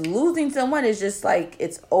 Because losing someone is just like,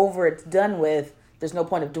 it's over, it's done with. There's no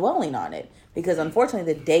point of dwelling on it. Because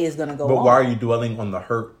unfortunately, the day is going to go on. But why are you dwelling on the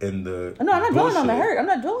hurt and the No, I'm not dwelling on the hurt. I'm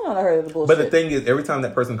not dwelling on the hurt and the bullshit. But the thing is, every time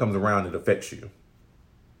that person comes around, it affects you.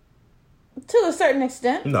 To a certain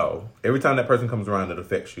extent. No. Every time that person comes around, it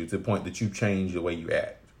affects you to the point that you change the way you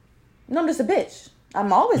act. No, I'm just a bitch.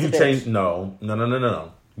 I'm always a bitch.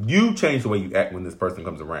 No. You change the way you act when this person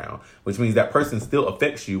comes around, which means that person still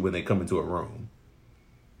affects you when they come into a room.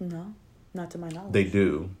 No, not to my knowledge. They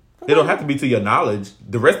do. Okay. It don't have to be to your knowledge.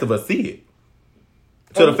 The rest of us see it.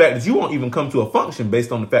 So the fact that you won't even come to a function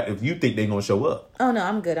based on the fact if you think they're going to show up. Oh, no,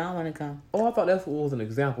 I'm good. I don't want to come. Oh, I thought that was an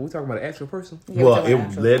example. We talking about an actual person? Yeah, well,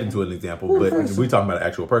 it led into an example, but we're talking about an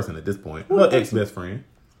actual person at this point. Her ex-best friend.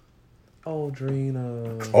 Oh,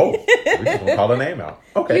 Drina. Oh, we're just going to call her name out.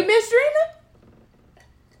 Okay. You miss Drina?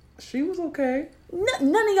 She was okay.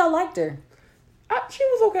 None of y'all liked her. She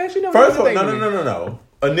was okay. She never. First of all, no.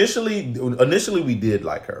 Initially, we did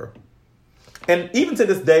like her. And even to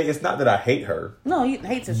this day, it's not that I hate her. No,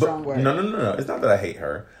 hate's a strong word. No. It's not that I hate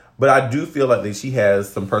her. But I do feel like that she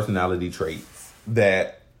has some personality traits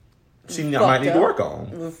that she might need to work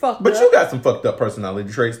on. But you got some fucked up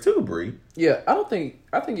personality traits too, Bree. Yeah, I think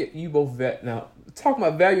you both now talking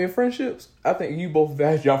about valuing friendships. I think you both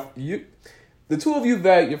value the two of you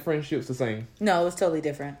value your friendships the same. No, it was totally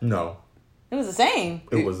different. No. It was the same.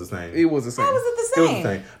 It was the same. It was the same. How was it the same? It was the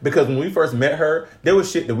same. Because when we first met her, there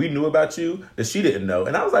was shit that we knew about you that she didn't know.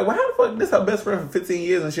 And I was like, well, how the fuck this her best friend for 15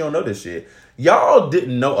 years and she don't know this shit? Y'all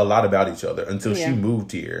didn't know a lot about each other until she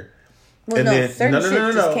moved here. Well, and no, certain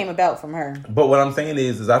shit just came about from her. But what I'm saying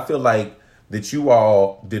is I feel like that you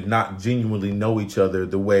all did not genuinely know each other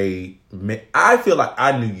the way... I feel like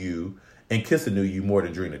I knew you and Kissa knew you more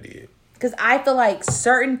than Drina did. Because I feel like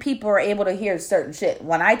certain people are able to hear certain shit.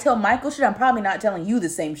 When I tell Michael shit, I'm probably not telling you the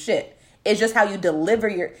same shit. It's just how you deliver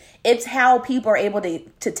it's how people are able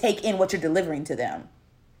to take in what you're delivering to them.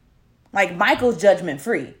 Like, Michael's judgment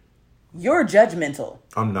free. You're judgmental.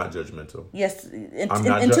 I'm not judgmental. Yes, I'm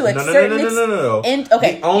not into a certain extent. No.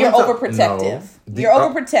 Okay, you're overprotective. You're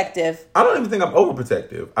overprotective. I don't even think I'm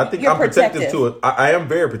overprotective. I think I'm protective to it. I am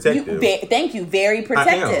very protective. Thank you, very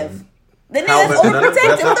protective. Then How- that's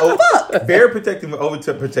overprotective. What the fuck? Very protective and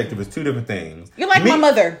overprotective is two different things. You're like my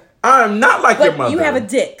mother. I am not like your mother. You have a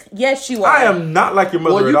dick. Yes, you are. I am not like your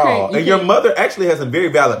mother at all. And your mother actually has some very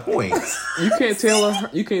valid points. You can't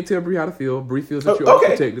tell Bree how to feel. Bree feels that you're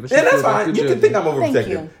overprotective. And that's fine. You can think I'm overprotective. Thank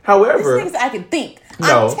you. However, these things I can think.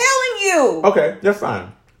 No. I'm telling you. Okay, that's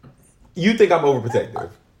fine. You think I'm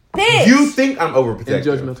overprotective. Bitch. You think I'm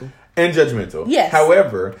overprotective. And judgmental. Yes.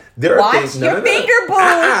 However, there are things... Watch your finger,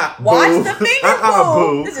 boo. Watch the finger,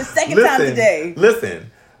 boo. This is the second time today. Listen,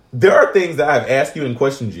 there are things that I've asked you and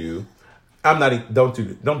questioned you. I'm not... Don't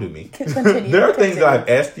do me. Continue. There are things that I've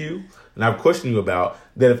asked you and I've questioned you about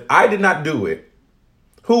that if I did not do it,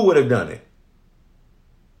 who would have done it?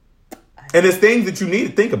 And it's things that you need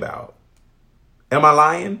to think about. Am I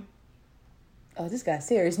lying? Oh, this guy's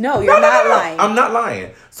serious. No, you're not lying. I'm not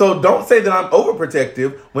lying. So don't say that I'm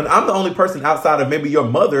overprotective when I'm the only person outside of maybe your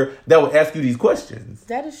mother that would ask you these questions.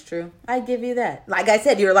 That is true. I give you that. Like I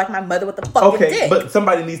said, you're like my mother with the fucking dick. But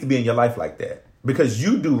somebody needs to be in your life like that. Because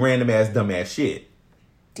you do random ass, dumb ass shit.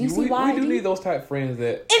 Do you see why? We do need those type of friends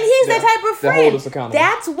that... And he's that type of friend. That hold us accountable.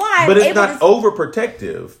 That's why. But it's not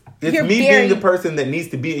overprotective. It's me being the person that needs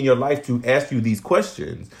to be in your life to ask you these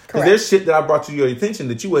questions. Because there's shit that I brought to your attention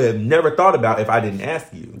that you would have never thought about if I didn't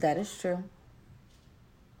ask you. That is true.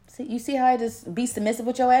 See, you see how I just be submissive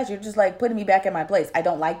with your ass? You're just like putting me back in my place. I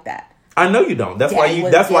don't like that. I know you don't. That's why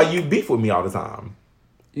you beef with me all the time.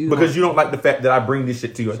 Because you don't like the fact that I bring this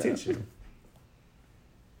shit to your attention.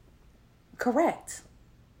 Correct.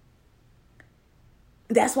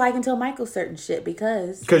 That's why I can tell Michael certain shit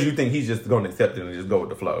because you think he's just going to accept it and just go with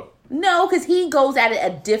the flow. No, because he goes at it a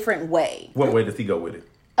different way. What way does he go with it?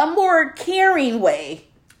 A more caring way.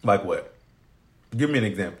 Like what? Give me an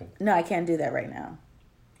example. No, I can't do that right now.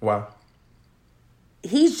 Why?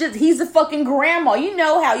 He's a fucking grandma. You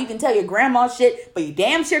know how you can tell your grandma shit, but you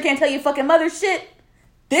damn sure can't tell your fucking mother shit.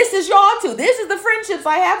 This is y'all too. This is the friendships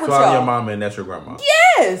I have with y'all. So I'm your mama and that's your grandma.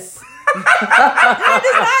 Yes. That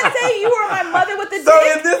does not say you are my mother with the dick.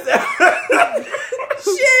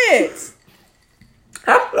 So Shit.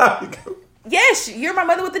 Yes, you're my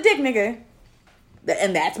mother with the dick, nigga.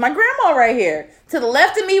 And that's my grandma right here. To the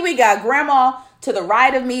left of me, we got grandma. To the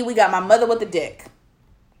right of me, we got my mother with the dick.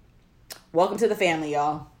 Welcome to the family,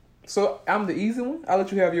 y'all. So I'm the easy one? I'll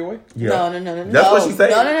let you have your way? Yeah. No. That's what she's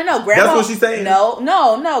saying? No. Grandma, that's what she's saying?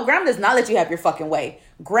 No. Grandma does not let you have your fucking way.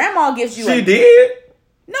 Grandma gives you She did?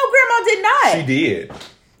 No, Grandma did not. She did.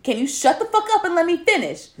 Can you shut the fuck up and let me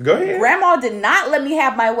finish? Go ahead. Grandma did not let me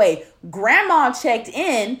have my way. Grandma checked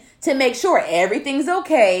in to make sure everything's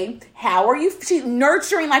okay. How are you? She's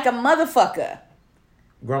nurturing like a motherfucker.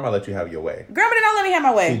 Grandma let you have your way. Grandma did not let me have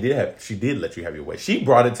my way. She did let you have your way. She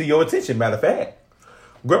brought it to your attention, matter of fact.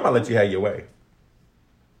 Grandma let you have your way.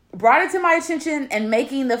 Brought it to my attention and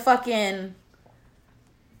making the fucking...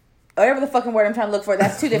 whatever the fucking word I'm trying to look for,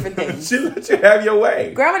 that's two different things. She let you have your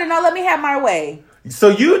way. Grandma did not let me have my way. So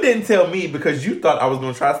you didn't tell me because you thought I was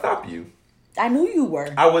going to try to stop you. I knew you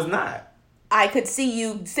were. I was not. I could see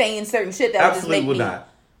you saying certain shit that would just make me... not.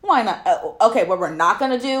 Why not? Okay, what we're not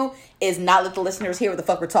going to do is not let the listeners hear what the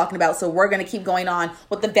fuck we're talking about, so we're going to keep going on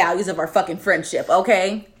with the values of our fucking friendship,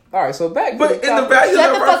 okay? All right, so back. But in the values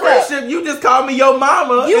of our friendship, you just called me your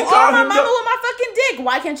mama. You are my mama with my fucking dick.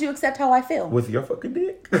 Why can't you accept how I feel? With your fucking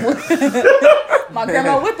dick? My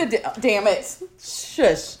grandma with the dick. Damn it.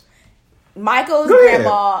 Shush. Michael's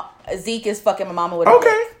grandma, Zeke is fucking my mama with a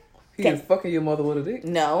dick. He is fucking your mother with a dick?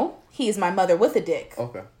 No, he is my mother with a dick.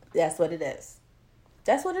 Okay. That's what it is.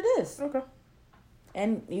 That's what it is. Okay.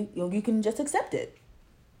 And you can just accept it.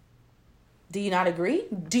 Do you not agree?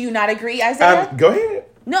 Do you not agree, Isaiah? Go ahead.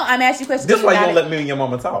 No, I'm asking you questions. This is why you don't let me and your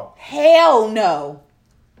mama talk. Hell no.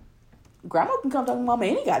 Grandma can come talk to mama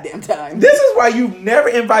any goddamn time. This is why you never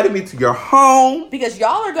invited me to your home. Because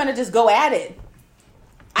y'all are gonna just go at it.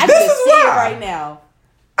 I This can is see why. it right now.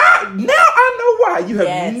 Now I know why you have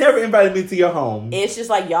Yes. never invited me to your home. It's just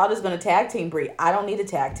like y'all just gonna tag team Bree. I don't need a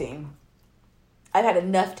tag team. I've had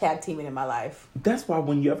enough tag teaming in my life. That's why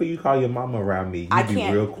whenever you call your mama around me, I you be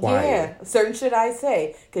can't. real quiet. Yeah, certain shit I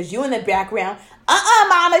say. Because you in the background,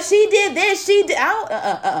 mama, she did this, she did.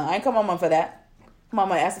 I ain't come on for that.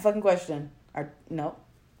 Mama, ask the fucking question. Or, no.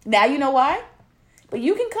 Now you know why? But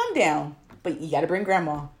you can come down. But you gotta bring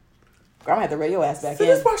grandma. Grandma had to reel your ass back So in.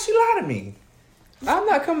 that's why she lied to me. I'm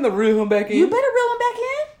not coming to reel him back in. You better reel him back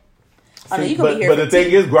in. Oh, no, See, you gonna be here but for the thing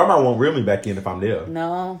tea. is, grandma won't reel me back in if I'm there.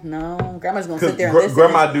 No. Grandma's gonna Because sit there and listen.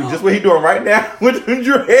 grandma do just what he doing right now with the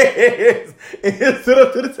dreads. And he'll sit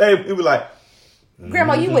up to the table and be like,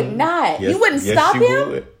 Grandma, you would not. yes, You wouldn't yes, stop she him?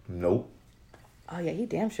 would. Nope. Oh, yeah, he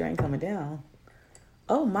damn sure ain't coming down.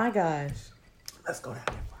 Oh, my gosh. Let's go down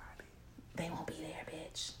there Friday. They won't be there,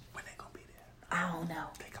 bitch. When they gonna be there? I don't know.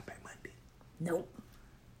 They come back Monday. Nope.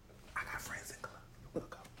 I got friends in club. We'll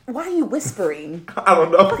go. Why are you whispering? I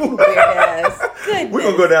don't know. Weird ass. Goodness. We're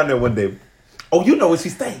gonna go down there one day. Oh, you know where she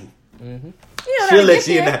stayed. You know She'll how to let get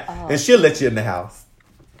you in there? the and she'll let you in the house.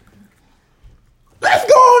 Let's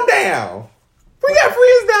go on down. We got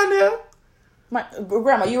friends down there.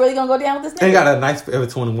 Grandma, you really gonna go down with this nigga? They got a nice Forever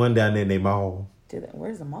 21 down there in their mall.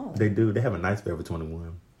 Where's the mall? They do. They have a nice Forever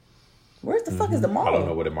 21. Where's the fuck is the mall? I don't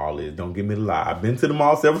know where the mall is. Don't give me the lie. I've been to the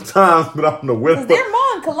mall several times, but I don't know where. Is there a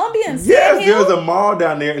mall in Columbia and Yes, Sand Hill? there's a mall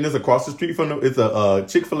down there, and it's across the street from the. It's a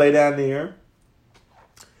Chick-fil-A down there.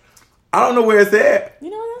 I don't know where it's at. You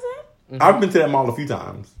know what I'm saying? Mm-hmm. I've been to that mall a few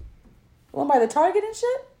times. One by the Target and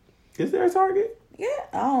shit? Is there a Target? Yeah.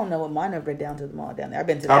 I don't know what mine. I've been down to the mall down there. I've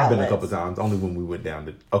been to the I've been a outlets. couple times. Only when we went down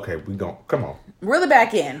to. Okay, we gon' come on. Really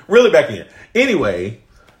back in. Really back in. Anyway,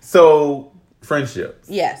 so friendships.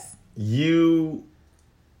 Yes.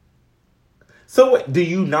 So what, do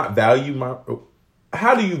you not value my?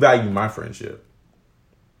 How do you value my friendship?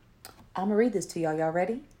 I'm gonna read this to y'all. Y'all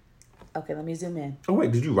ready? Okay, let me zoom in. Oh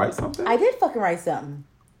wait, did you write something? I did fucking write something.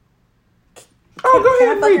 Oh, go ahead.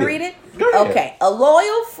 Can I fucking read it? Go ahead. Okay. A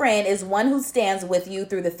loyal friend is one who stands with you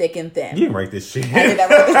through the thick and thin. You didn't write this shit. I did not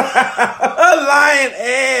write this. A lion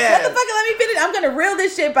ass. Motherfucker, let me finish. I'm gonna reel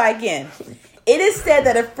this shit by again. It is said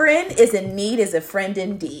that a friend is in need is a friend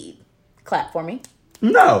indeed. Clap for me.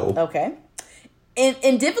 No. Okay.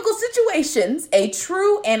 In difficult situations, a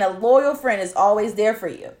true and a loyal friend is always there for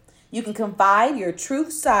you. You can confide your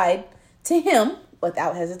truth side to him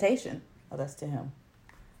without hesitation. Oh, that's to him.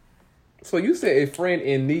 So you said a friend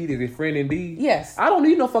in need is a friend indeed? Yes. I don't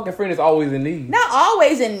need no fucking friend that's always in need. Not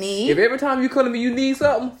always in need. If every time you come to me you need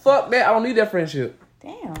something, fuck that. I don't need that friendship.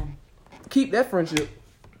 Damn. Keep that friendship.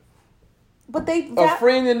 But they A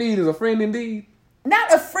friend in need is a friend indeed.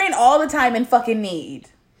 not a friend all the time in fucking need.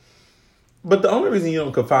 But the only reason you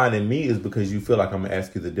don't confide in me is because you feel like I'm gonna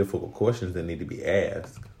ask you the difficult questions that need to be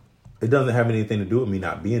asked. It doesn't have anything to do with me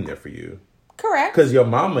not being there for you. Correct. Because your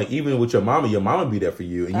mama, even with your mama be there for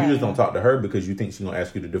you, and you just don't talk to her because you think she's gonna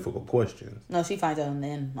ask you the difficult questions. No, she finds out in the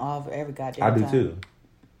end every goddamn I time. do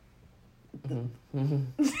too.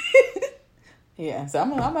 Yeah, so I'm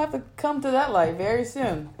gonna have to come to that light very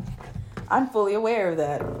soon. I'm fully aware of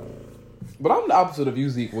that. But I'm the opposite of you,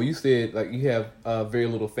 Zeke. When you said like you have very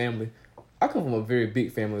little family, I come from a very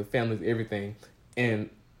big family. Family's everything. And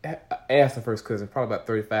I asked the first cousin, probably about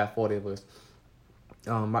 35, 40 of us.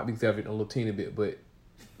 Might be exaggerating a little teeny bit, but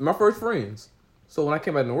my first friends. So when I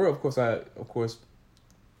came out in the world, I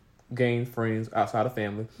gained friends outside of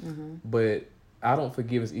family. Mm-hmm. But I don't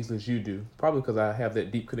forgive as easily as you do. Probably because I have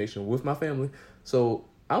that deep connection with my family. So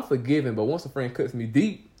I'm forgiving, but once a friend cuts me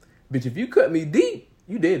deep, bitch, if you cut me deep,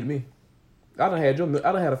 you dead to me. I done had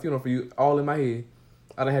a funeral for you all in my head.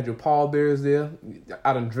 I done had your pallbearers there.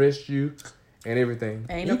 I done dressed you and everything.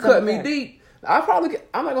 Ain't You no cut coming me back. deep. I'm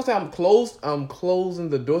not gonna say I'm closed. I'm closing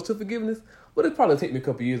the door to forgiveness, but it probably take me a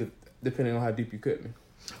couple years, depending on how deep you cut me.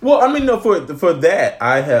 Well, I mean, no, for that,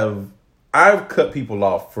 I've cut people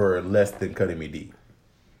off for less than cutting me deep.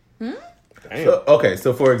 Damn.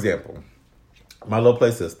 So for example, my little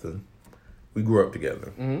play sister, we grew up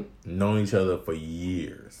together, known each other for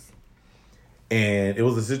years, and it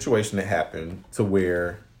was a situation that happened to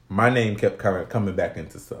where my name kept coming back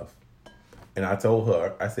into stuff, and I told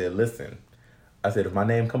her, I said, listen, I said, if my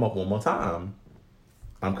name come up one more time,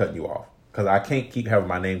 I'm cutting you off. Because I can't keep having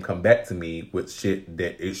my name come back to me with shit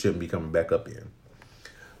that it shouldn't be coming back up in.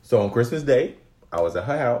 So on Christmas Day, I was at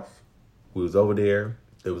her house. We was over there.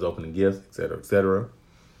 It was opening gifts, et cetera, et cetera.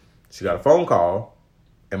 She got a phone call,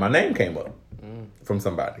 and my name came up from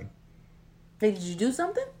somebody. Did you do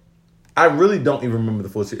something? I really don't even remember the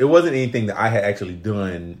full shit. It wasn't anything that I had actually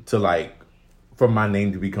done to, like, for my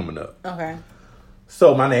name to be coming up. Okay.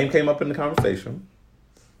 So my name came up in the conversation.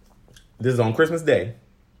 This is on Christmas Day.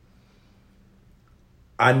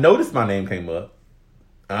 I noticed my name came up.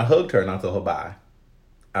 I hugged her and I told her bye.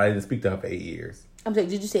 I didn't speak to her for 8 years. I'm sorry,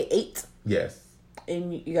 did you say 8? Yes.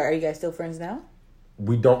 And are you guys still friends now?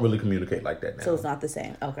 We don't really communicate like that now. So it's not the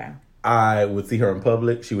same. Okay. I would see her in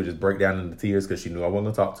public. She would just break down into tears because she knew I wasn't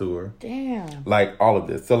going to talk to her. Damn. Like, all of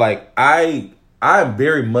this. So, like, I'm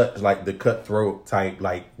very much like the cutthroat type.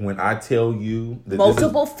 Like, when I tell you that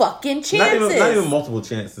multiple fucking chances. Not even multiple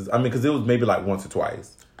chances. I mean, because it was maybe like once or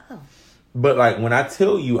twice. Oh. But, like, when I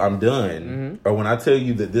tell you I'm done, or when I tell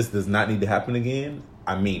you that this does not need to happen again,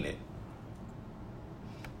 I mean it.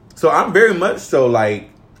 So I'm very much so, like,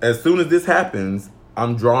 as soon as this happens,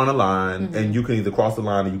 I'm drawing a line, and you can either cross the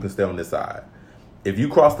line or you can stay on this side. If you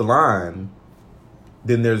cross the line,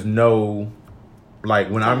 then there's no, like,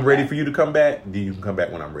 when I'm ready for you to come back, then you can come back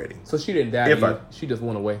when I'm ready. So she didn't die. She just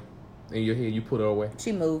went away. In your head, you put her away.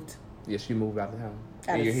 She moved. Yeah, she moved out of the house.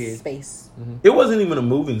 Out in of your head. space. Mm-hmm. It wasn't even a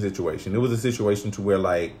moving situation. It was a situation to where,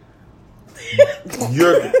 like,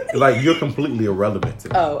 you're completely irrelevant to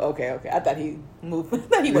me. Oh, okay. I thought he moved. I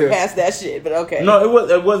thought he went past that shit, but okay. No,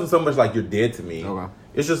 it wasn't so much like you're dead to me. Okay.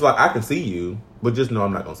 It's just like I can see you, but just know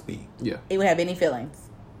I'm not gonna speak. Yeah. You would have any feelings?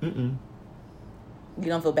 You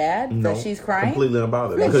don't feel bad No, that she's crying? completely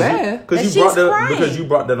unbothered. Feel bad? Because you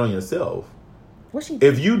brought that on yourself. What she?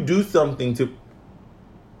 If you do something to,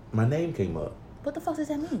 my name came up. What the fuck does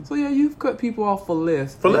that mean? So yeah, you've cut people off for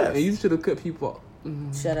less. For less. And you should have cut people off.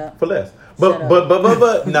 Shut up. For less.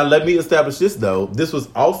 But now let me establish this though. This was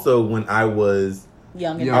also when I was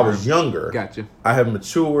Younger. I was younger. Gotcha. I have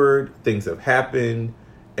matured. Things have happened.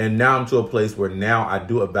 And now I'm to a place where now I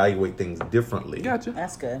do evaluate things differently. Gotcha.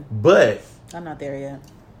 That's good. But I'm not there yet.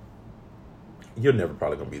 you're never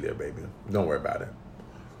probably going to be there, baby. Don't worry about it.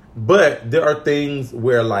 But there are things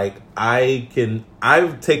where, like, I've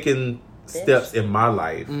taken steps in my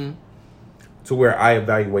life to where I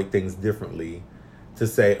evaluate things differently to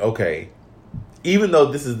say, okay, even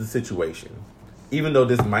though this is the situation, even though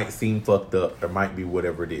this might seem fucked up or might be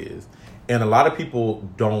whatever it is, and a lot of people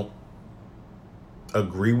don't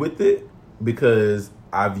agree with it because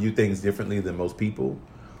I view things differently than most people,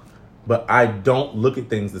 but I don't look at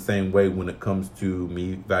things the same way when it comes to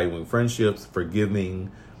me valuing friendships,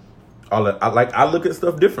 forgiving, all that. I look at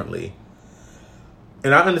stuff differently.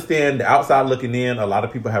 And I understand the outside looking in, a lot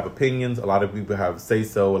of people have opinions, a lot of people have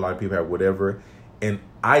say-so, a lot of people have whatever, and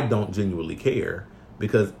I don't genuinely care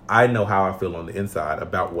because I know how I feel on the inside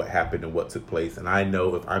about what happened and what took place, and I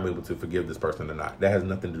know if I'm able to forgive this person or not. That has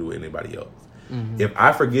nothing to do with anybody else. If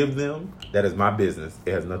I forgive them, that is my business.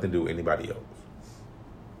 It has nothing to do with anybody else.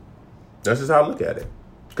 That's just how I look at it.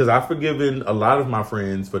 Because I've forgiven a lot of my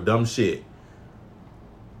friends for dumb shit.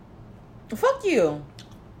 Fuck you.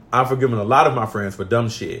 I've forgiven a lot of my friends for dumb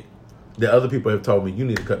shit that other people have told me, you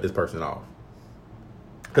need to cut this person off.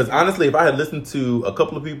 Because honestly, if I had listened to a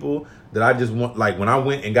couple of people that I just want, like when I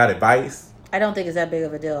went and got advice. I don't think it's that big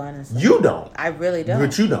of a deal, honestly. You don't. I really don't.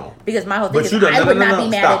 But you don't. Because my whole thing is I would not be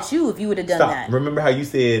mad at you if you would have done that. Remember how you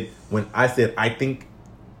said, when I said, I think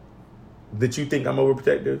that you think I'm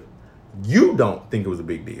overprotective? You don't think it was a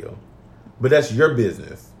big deal. But that's your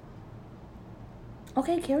business.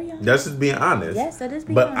 Okay, carry on. That's just being honest. Yes, that is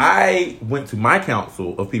being honest. But I went to my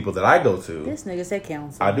council of people that I go to. This nigga said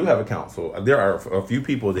council. I do have a council. There are a few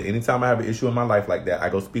people that anytime I have an issue in my life like that, I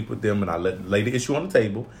go speak with them and I lay the issue on the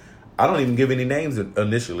table. I don't even give any names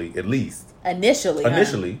initially, at least. Initially.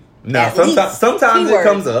 Now, sometimes it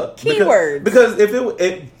comes up. Keywords. Because if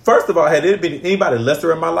it first of all, had it been anybody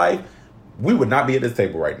lesser in my life, we would not be at this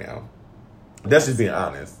table right now. That's just being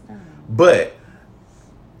honest. But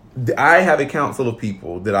I have a council of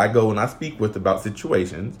people that I go and I speak with about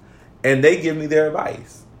situations, and they give me their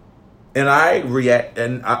advice. And I react,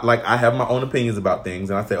 and I have my own opinions about things,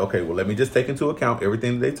 and I say, okay, well, let me just take into account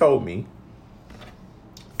everything that they told me,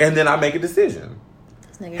 and then I make a decision.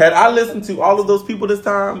 Had I listened to all of those people this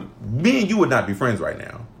time, me and you would not be friends right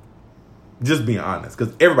now. Just being honest,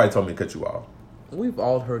 because everybody told me to cut you off. We've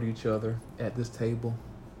all hurt each other at this table.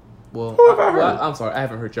 Well, Who have I hurt? I'm sorry, I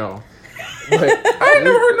haven't hurt y'all. But I ain't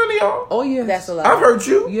never hurt none of y'all. Oh, yes. That's a lot. I've hurt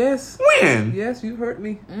you. Yes. When? Yes, you hurt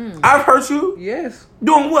me. I've hurt you. Yes.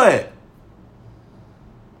 Doing what?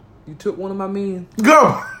 You took one of my men. Go.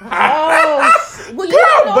 Oh, well, you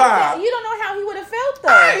don't know how he would have felt though.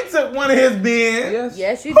 I ain't took one of his men. Yes.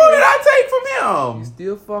 Yes, you Who did. did I take from You him?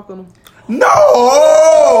 still fucking him. No.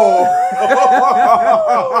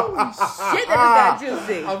 Shit, that just got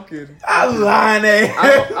juicy. I'm kidding. I lying.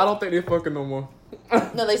 I don't think they're fucking no more.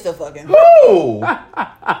 No, they still fucking. Who?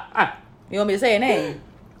 You want me to say a name?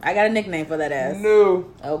 I got a nickname for that ass. No.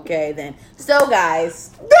 Okay, then. So, guys.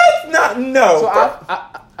 That's not no. So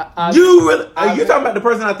I you really? Are I- you talking about the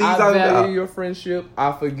person I think I you're talking value about? your friendship.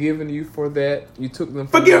 I've forgiven you for that. You took them.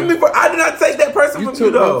 Forgive me for I did not take that person You from you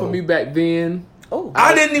took them though. from me back then. Oh.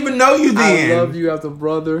 I didn't even know you then. I love you as a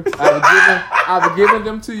brother. I've given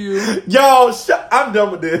them to you. Yo, I'm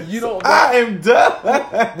done with this. You don't- I am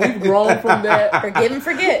done. We've grown from that. Forgive and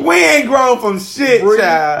forget. We ain't grown from shit,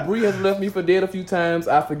 child. Bree has left me for dead a few times.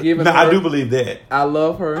 I've forgiven No, her. I do believe that. I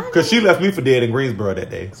love her. Because she left me for dead in Greensboro that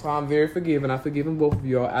day. So I'm very forgiving. I've forgiven both of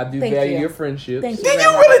y'all. I do Thank value you. your friendship. Thank you. Did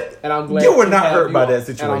very you much. really? And I'm glad You were to not have hurt you by all- that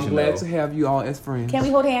situation, And I'm glad though. to have you all as friends. Can we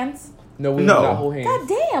hold hands? No, we No. do not hold hands. God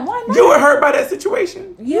damn, why not? You were hurt by that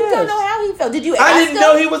situation? You don't know how he felt. Did you ask I didn't him?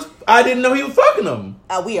 know he was. I didn't know he was fucking them.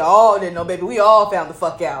 We all didn't know, baby. We all found the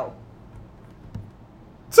fuck out.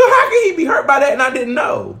 So how can he be hurt by that and I didn't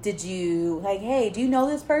know? Did you, like, hey, do you know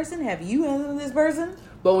this person? Have you known this person?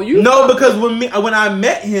 But when you No, because when I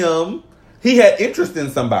met him, he had interest in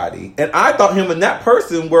somebody, and I thought him and that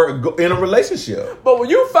person were in a relationship. But when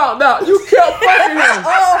you found out, you kept fucking him.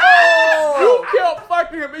 Oh! You kept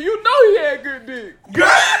fucking him, and you know he had good dick.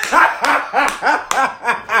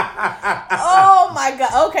 Oh my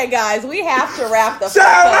god. Okay, guys, we have to wrap the fuck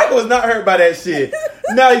Child, I up. was not hurt by that shit.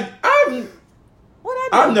 Now, What I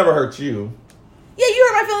do? I've never hurt you. Yeah, you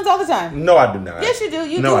hurt my feelings all the time. No, I do not. Yes, you do.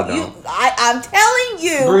 You No, do. I don't. I'm telling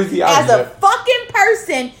you, Breezy, I as a never- fucking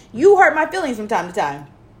person, you hurt my feelings from time to time.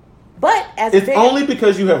 But as It's a only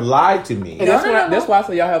because you have lied to me. And No, that's no, why no, no. that's why I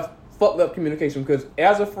say y'all have fucked up communication. Because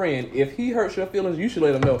as a friend, if he hurts your feelings, you should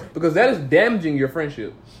let him know. Because that is damaging your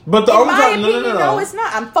friendship. But the in only my time, opinion, no. no, it's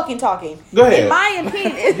not. I'm fucking talking. Go ahead. In my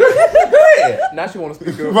opinion, Go ahead. Now she want to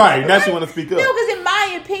speak up. Right, now she want to speak up. no, because in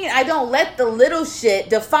my opinion, I don't let the little shit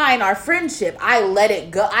define our friendship. I let it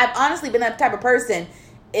go. I've honestly been that type of person.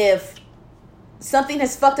 If something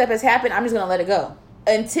has fucked up has happened, I'm just gonna let it go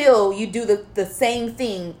until you do the same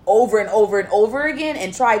thing over and over and over again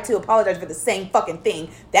and try to apologize for the same fucking thing.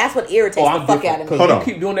 That's what irritates the fuck out of me. Because Hold you on.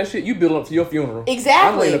 keep doing that shit, you build up to your funeral.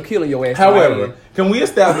 Exactly. I'm going to kill your ass. However, can we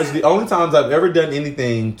establish the only times I've ever done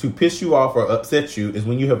anything to piss you off or upset you is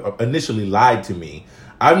when you have initially lied to me.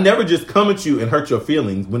 I've never just come at you and hurt your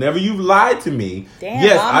feelings. Whenever you've lied to me, Damn,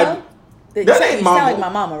 yes, mama. That you ain't sound mama. like my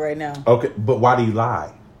mama right now. Okay, but why do you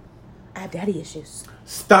lie? I have daddy issues.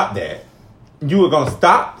 Stop that. You are gonna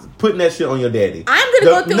stop putting that shit on your daddy. I'm gonna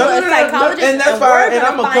go through a psychologist and that's and we're fine. And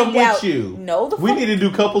I'm gonna gonna come find out- with you. No, the we fuck- need to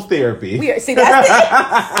do couples therapy. See,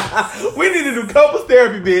 that's it. We need to do couples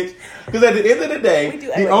therapy, bitch. Because at the end of the day, We do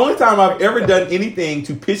the everything. only time I've ever done anything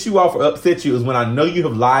to piss you off or upset you is when I know you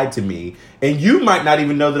have lied to me, and you might not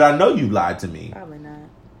even know that I know you lied to me. Probably not.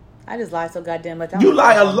 I just lie so goddamn much. You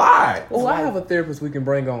lie a lot. Oh, I have a therapist we can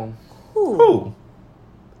bring on. Who?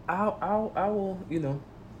 I will,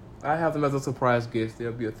 I have them as a surprise guest.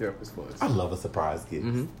 There'll be a therapist for us. I love a surprise gift.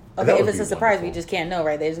 Mm-hmm. That Okay, would if it's be a surprise, wonderful. we just can't know,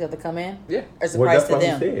 right? They just have to come in? Yeah. Or Well, surprise that's to what he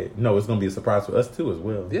them? said. No, it's gonna be a surprise for us too as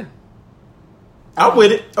well. Yeah. I'm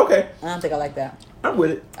with it. Okay, I don't think I like that. I'm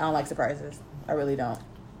with it. I don't like surprises. I really don't.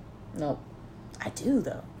 Nope. I do,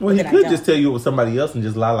 though. Well, But he then I could don't. just tell you it was somebody else and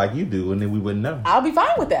just lie like you do, and then we wouldn't know. I'll be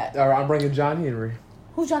fine with that. All right, I'm bringing John Henry.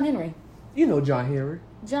 Who's John Henry? You know John Henry.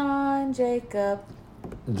 John Jacob.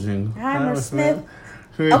 Jingle. Heimer Smith.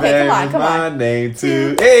 Whose Okay, name come on, is come my on. name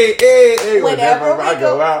too. Hey, Whenever whenever I we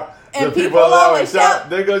go go, out, and the people people always always shout, shout,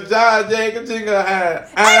 there goes John Jacob Jingle.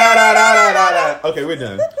 Okay, we're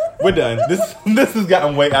done. We're done. This has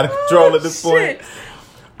gotten way out of control at this point.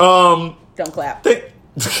 Shit. Um, Don't clap. th-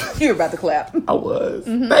 You're about to clap. I was.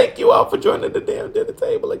 Thank you all for joining the damn dinner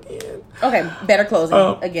table again. Okay, better closing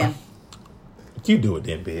again. You do it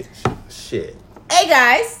then, bitch. Shit. Hey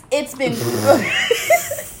guys, it's been.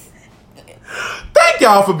 Thank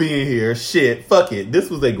y'all for being here. Shit, fuck it. This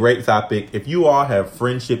was a great topic. If you all have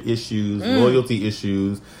friendship issues, loyalty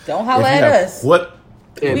issues, Don't holler if you at have- us. What?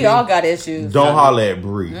 We all got issues. Don't holler at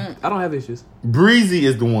Bree. I don't have issues. Breezy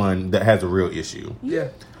is the one that has a real issue. Yeah.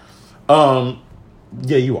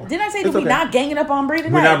 Yeah, you are. Didn't I say It's that we're okay. not ganging up on Bree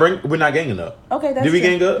tonight? We're not ganging up. Okay, that's Did we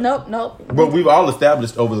true. gang up? Nope. But we've all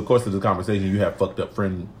established over the course of the conversation you have fucked up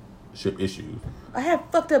issues. I have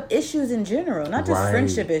fucked up issues in general, not just Right.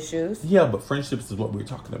 friendship issues. Yeah, but friendships is what we're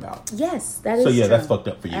talking about. Yes, that is So yeah, true. that's fucked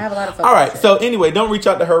up for you. I have a lot of fucked All up right. shit. So anyway, don't reach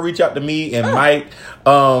out to her. Reach out to me and Mike.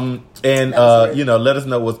 And That was rude. you know, let us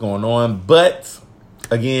know what's going on. But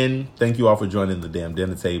again, thank you all for joining the damn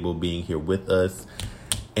dinner table, being here with us.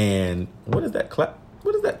 And what is that clap?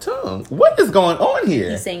 What is that tongue? What is going on here?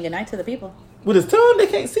 He's saying goodnight to the people. With his tongue, they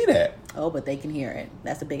can't see that. Oh, but they can hear it.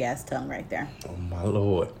 That's a big ass tongue right there. Oh my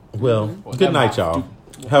lord. Well, Mm-hmm. good night, y'all.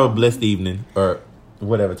 Have a blessed evening or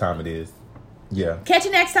whatever time it is. Yeah. Catch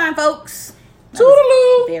you next time, folks. That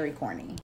was Toodaloo. very corny.